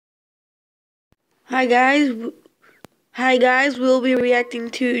Hi guys. Hi guys, we'll be reacting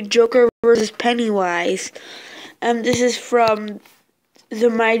to Joker versus Pennywise. This is from the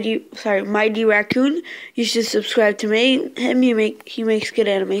MightyRaccoon. You should subscribe to he makes good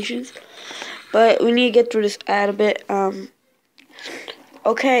animations. But we need to get through this ad a bit.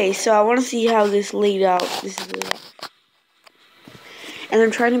 Okay, so I want to see how this laid out. And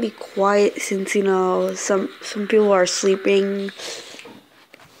I'm trying to be quiet since some people are sleeping.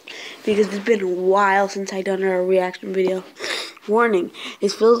 Because it's been a while since I done a reaction video. Warning,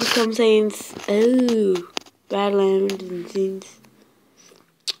 it's filled with some sayings. Oh, bad language and scenes.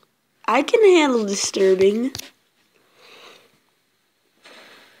 I can handle disturbing.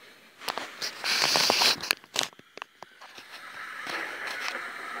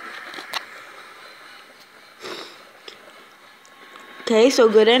 Okay, so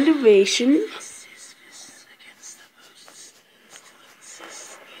good animation.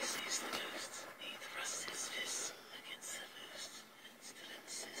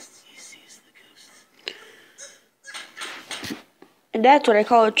 And that's what I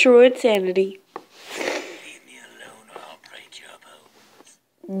call a true insanity. Leave me alone or I'll break your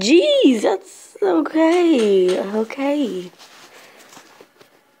bones. Jeez, that's okay. Okay.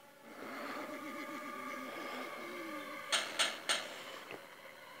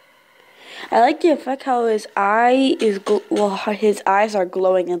 I like the effect how his his eyes are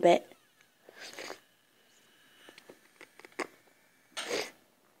glowing a bit.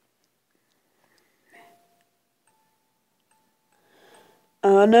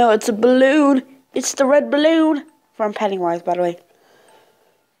 Oh no, it's a balloon. It's the red balloon from PennyWise, by the way.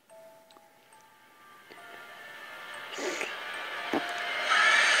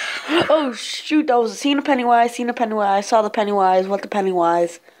 Oh shoot, that was a scene of PennyWise, saw the PennyWise, what the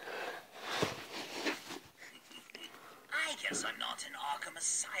PennyWise. I guess I'm not in Arkham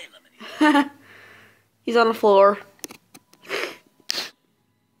Asylum anymore. He's on the floor.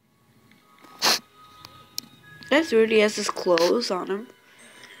 That's weird, he has his clothes on him.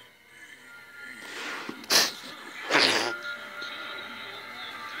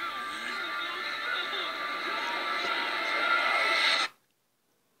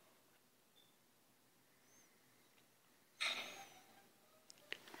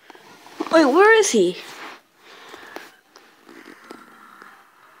 Wait, where is he? Is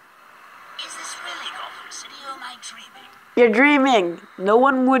this really Gotham City or am I dreaming? You're dreaming. No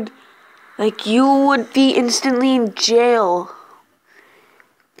one would, you would be instantly in jail.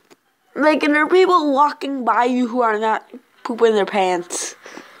 And there are people walking by you who are not pooping their pants.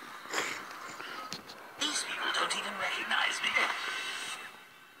 These people don't even recognize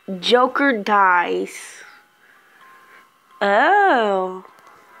me. Joker dies. Oh.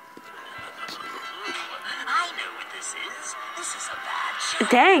 I know what this is. This is a bad show.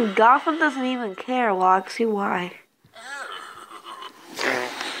 Dang, Gotham doesn't even care. Well, I see why. Oh.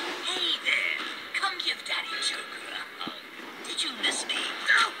 Hey there. Come give Daddy Joker a hug. Did you miss me?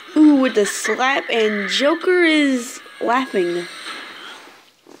 Ooh, with the slap, and Joker is laughing.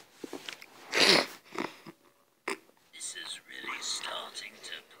 This is really starting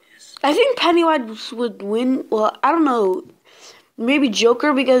to piss. I think Pennywise would win. Well, I don't know. Maybe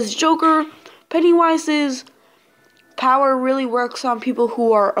Joker, because Pennywise's power really works on people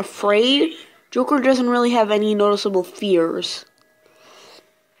who are afraid. Joker doesn't really have any noticeable fears.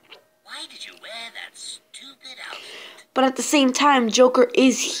 Why did you wear that stupid outfit? But at the same time, Joker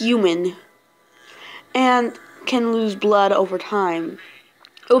is human and can lose blood over time.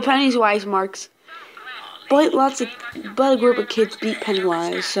 Oh, Pennywise marks. But a group of kids beat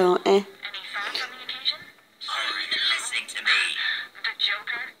Pennywise, so eh. Any facts on the occasion? Are you even listening to me? The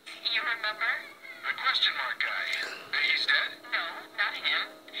Joker? You remember? The question mark guy. He's dead? No, not him.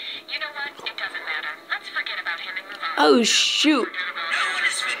 You know what? It doesn't matter. Let's forget about him and move on. Oh shoot. No one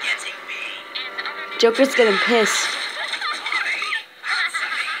is forgetting me. Joker's getting pissed.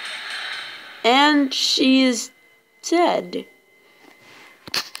 And she is dead.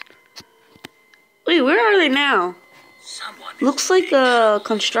 Wait, where are they now? Someone Looks like a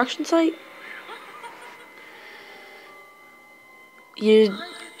construction site.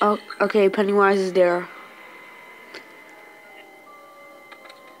 Oh, okay, Pennywise is there.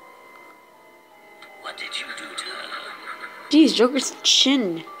 What did you do to her? Jeez, Joker's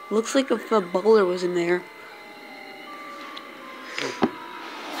chin. Looks like if a bowler was in there.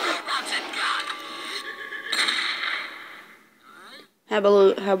 Rotten gun. How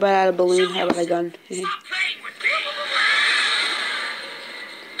about a balloon? How about a gun? Stop playing with me.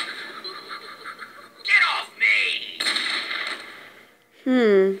 Get off me.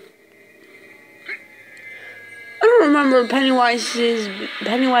 I don't remember Pennywise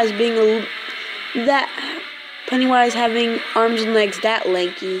that Pennywise having arms and legs that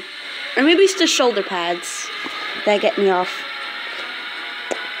lanky. Or maybe it's the shoulder pads that get me off.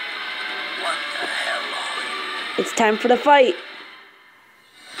 What the hell are you? It's time for the fight.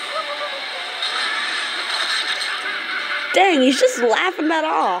 Dang, he's just laughing that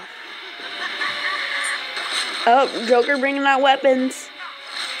off. Oh, Joker bringing out weapons.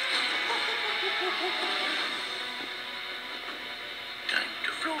 Time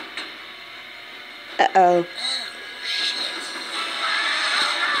to float. Uh-oh.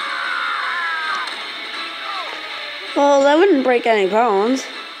 Well, that wouldn't break any bones.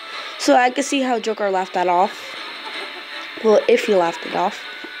 So I could see how Joker laughed that off. Well, if he laughed it off.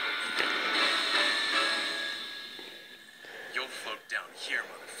 You'll float down here,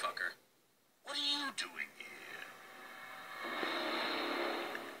 motherfucker. What are you doing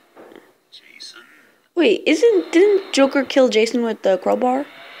here? Jason? Wait, didn't Joker kill Jason with the crowbar?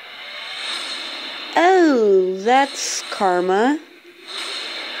 Oh, that's karma.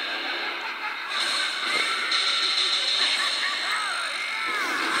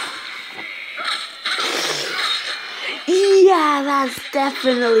 Yeah, that's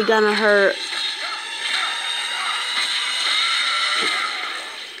definitely gonna hurt.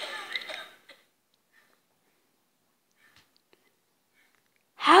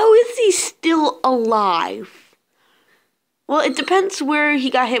 How is he still alive? Well, it depends where he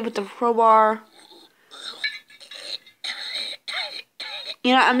got hit with the crowbar.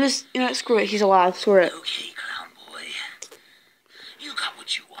 You know, screw it, he's alive, screw it. Okay, clown boy. You got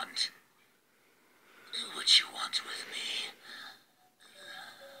what you want. Do what you want with me.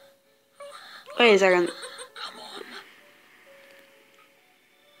 Wait a second. Come on.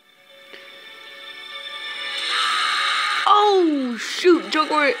 Oh, shoot,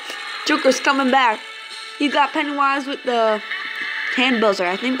 Joker's coming back. He got Pennywise with the hand buzzer.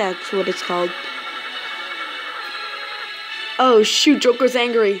 I think that's what it's called. Oh, shoot, Joker's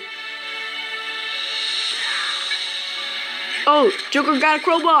angry. Oh, Joker got a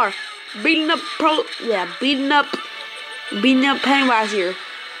crowbar. Beating up Pennywise here.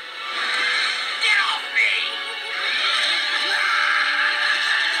 Get off me!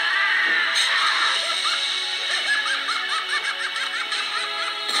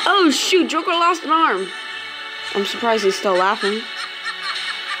 Oh, shoot, Joker lost an arm. I'm surprised he's still laughing.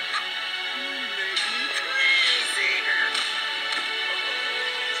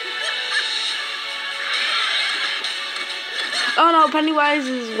 Oh no, Pennywise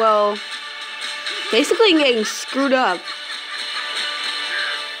is, well, basically getting screwed up.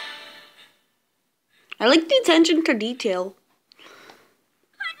 I like the attention to detail.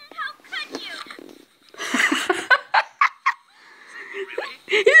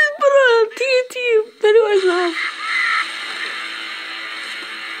 He just put a TNT in Pennywise's mouth.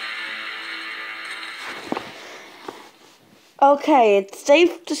 Okay, it's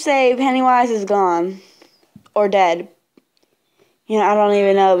safe to say Pennywise is gone. Or dead. You know, I don't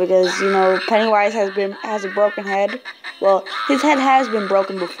even know because, you know, Pennywise has a broken head. Well, his head has been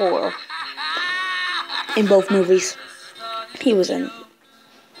broken before. In both movies he was in.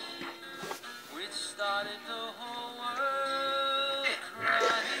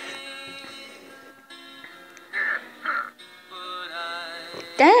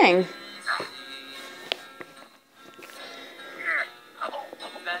 Dang.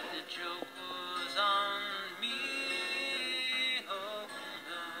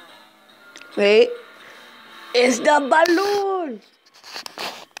 Wait. It's the balloon.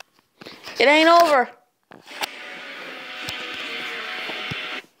 It ain't over.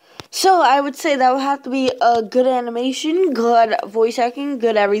 So I would say that would have to be a good animation, good voice acting,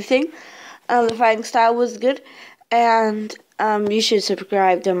 good everything. The fighting style was good. And you should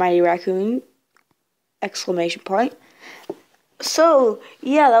subscribe to MightyRaccoon! Exclamation point. So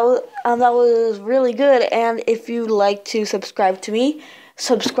yeah, that was really good. And if you'd like to subscribe to me,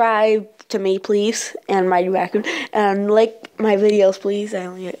 please, and MightyRaccoon, and like my videos, please. I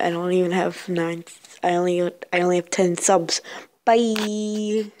don't even have 9. I only have 10 subs.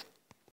 Bye.